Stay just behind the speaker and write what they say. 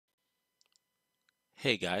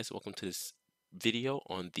Hey guys, welcome to this video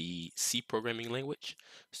on the C programming language.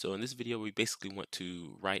 So in this video, we basically want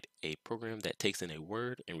to write a program that takes in a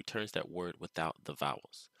word and returns that word without the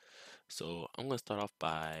vowels. So I'm going to start off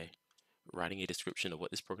by writing a description of what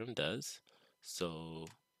this program does. So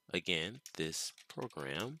again, this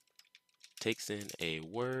program takes in a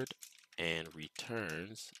word and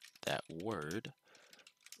returns that word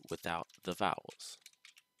without the vowels.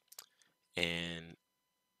 And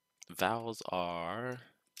vowels are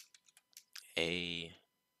A,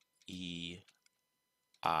 E,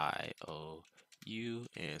 I, O, U,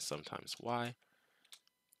 and sometimes Y.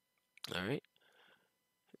 All right.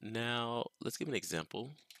 Now let's give an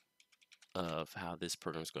example of how this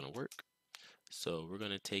program is going to work. So we're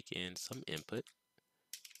going to take in some input,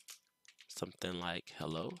 something like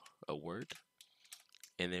hello, a word,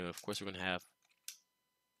 and then of course we're going to have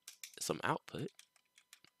some output,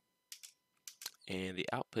 and the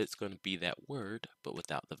output is going to be that word but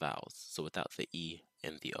without the vowels, so without the E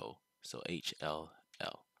and the O, so H, L,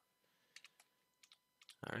 L.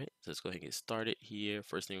 All right, so let's go ahead and get started here.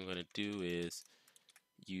 First thing we're going to do is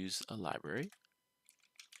use a library.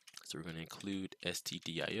 So we're going to include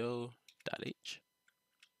stdio.h,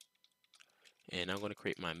 and I'm going to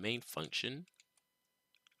create my main function,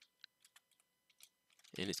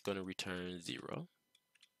 and it's going to return 0.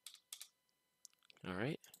 All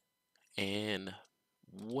right, and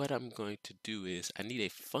what I'm going to do is I need a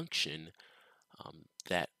function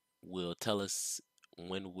that will tell us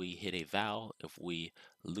when we hit a vowel if we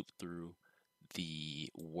loop through the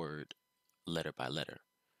word letter by letter.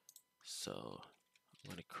 So I'm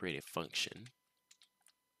going to create a function,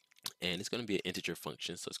 and it's going to be an integer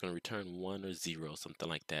function, so it's going to return 1 or 0, something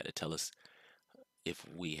like that, to tell us if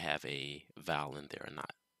we have a vowel in there or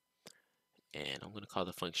not. And I'm going to call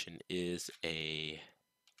the function is a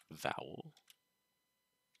vowel.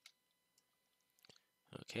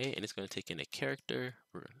 Okay, and it's going to take in a character.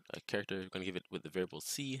 We're going to give it with the variable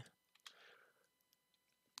C.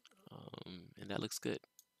 And that looks good.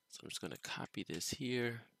 So I'm just going to copy this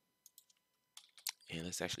here. And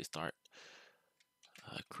let's actually start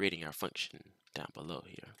creating our function down below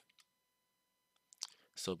here.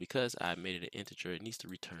 So because I made it an integer, it needs to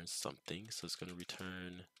return something. So it's going to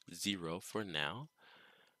return 0 for now.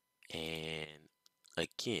 And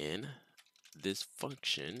again, this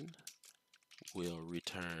function will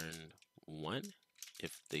return 1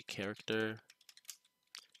 if the character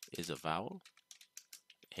is a vowel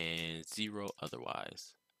and 0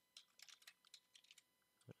 otherwise.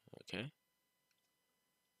 Okay.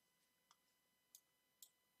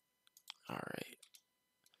 All right.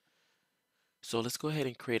 So let's go ahead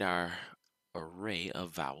and create our array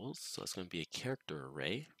of vowels. So it's going to be a character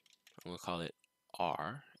array. I'm going to call it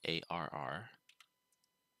R, A-R-R.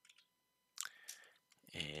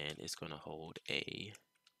 And it's going to hold A.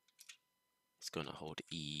 It's going to hold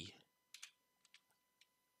E,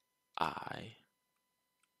 I,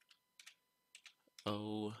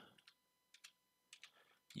 O,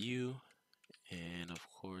 U, and of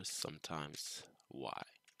course sometimes Y.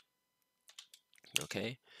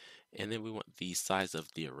 Okay. And then we want the size of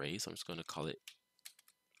the array, so I'm just going to call it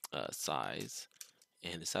size.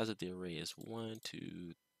 And the size of the array is 1,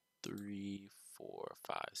 2, 3, 4,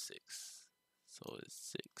 5, 6. So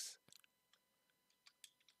it's 6.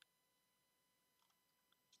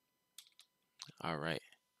 All right.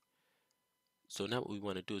 So now what we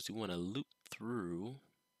want to do is we want to loop through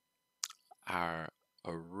our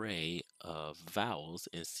array of vowels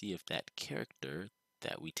and see if that character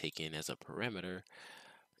that we take in as a parameter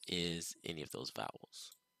is any of those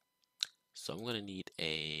vowels. So I'm going to need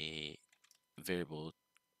a variable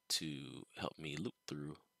to help me loop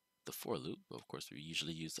through the for loop. Of course, we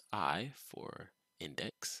usually use I for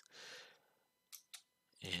index.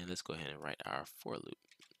 And let's go ahead and write our for loop.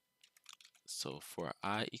 So for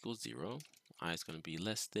I equals 0, I is going to be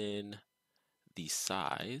less than the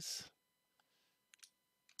size,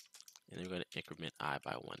 and then we're going to increment I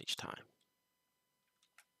by 1 each time.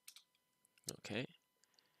 Okay.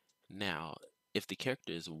 Now, if the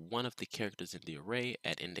character is one of the characters in the array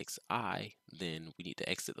at index I, then we need to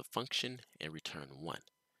exit the function and return 1.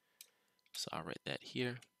 So I'll write that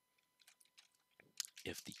here.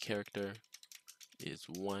 If the character is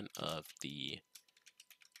one of the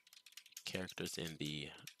characters in the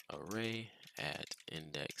array at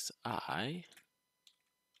index I,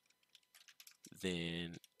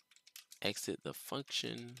 then exit the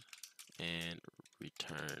function and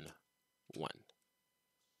return 1.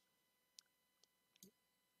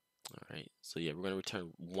 All right, so yeah, we're going to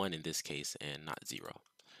return 1 in this case and not 0.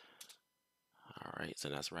 All right, so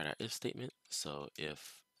let's write our if statement. So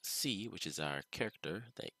if C, which is our character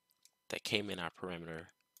that that came in our parameter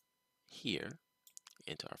here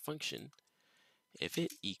into our function, if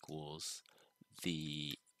it equals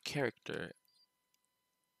the character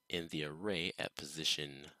in the array at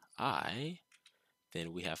position I,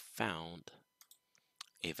 then we have found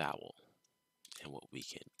a vowel. And what we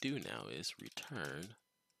can do now is return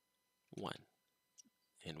 1.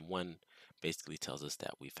 And 1 basically tells us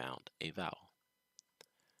that we found a vowel.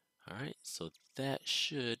 All right, so that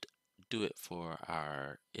should do it for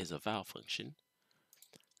our isAVowel function.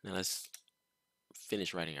 Now let's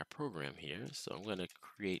finish writing our program here. So I'm going to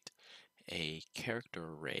create a character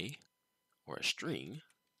array or a string,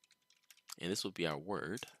 and this will be our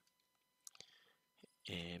word.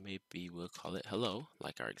 And maybe we'll call it hello,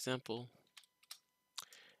 like our example.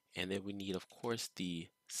 And then we need, of course, the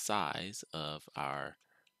size of our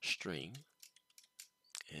string.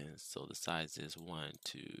 And so the size is 1,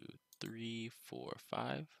 2, 3, 4,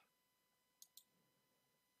 5.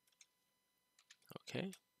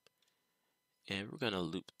 Okay. And we're going to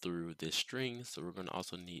loop through this string. So we're going to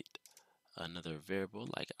also need another variable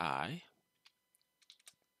like I.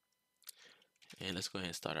 And let's go ahead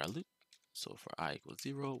and start our loop. So for I equals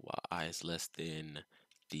 0, while I is less than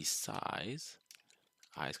the size,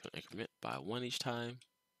 I is going to increment by 1 each time.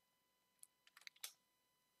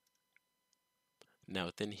 Now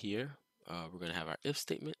within here, we're going to have our if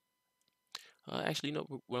statement. Actually, you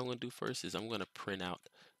know what I'm going to do first is I'm going to print out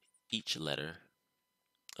each letter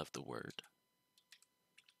of the word.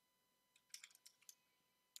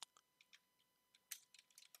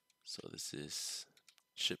 So this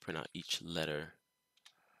should print out each letter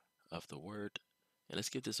of the word. And let's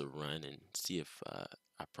give this a run and see if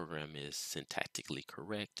our program is syntactically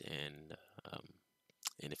correct and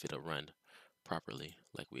if it'll run properly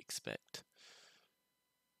like we expect.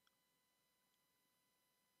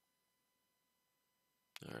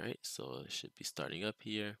 All right, so it should be starting up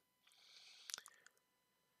here.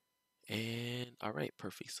 And all right,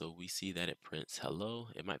 perfect. So we see that it prints hello.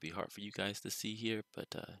 It might be hard for you guys to see here,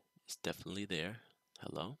 but it's definitely there.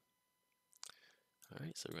 Hello. All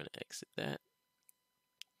right, so we're going to exit that.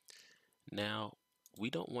 Now,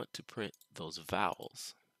 we don't want to print those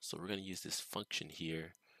vowels. So we're going to use this function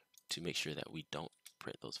here to make sure that we don't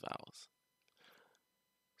print those vowels.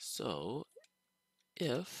 So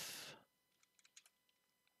if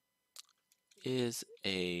is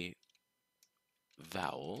a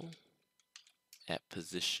vowel at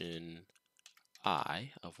position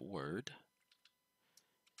I of word,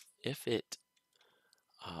 if it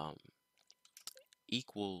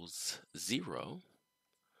equals 0,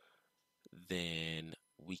 then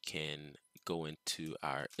we can go into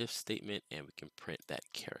our if statement and we can print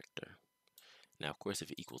that character. Now, of course,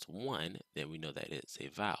 if it equals 1, then we know that it's a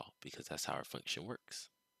vowel because that's how our function works.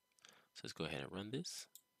 So let's go ahead and run this.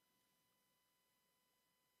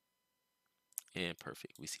 And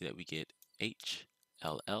perfect. We see that we get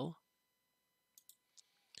HLL.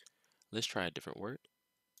 Let's try a different word.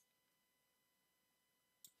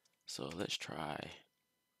 So let's try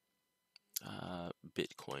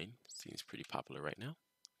Bitcoin. Seems pretty popular right now.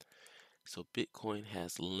 So Bitcoin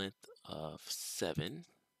has length of 7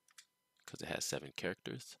 because it has 7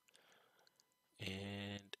 characters.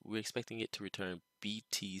 And we're expecting it to return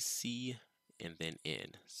BTC and then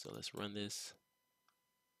N. So let's run this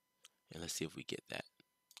and let's see if we get that.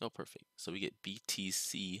 Oh, perfect. So we get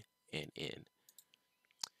BTC and N.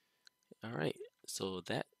 All right, so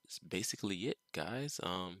that's basically it, guys.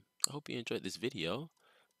 I hope you enjoyed this video.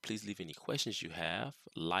 Please leave any questions you have,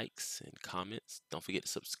 likes and comments. Don't forget to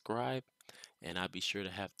subscribe, and I'll be sure to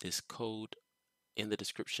have this code in the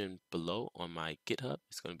description below on my GitHub.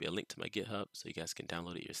 It's going to be a link to my GitHub so you guys can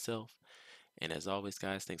download it yourself. And as always,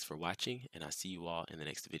 guys, thanks for watching, and I'll see you all in the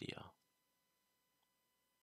next video.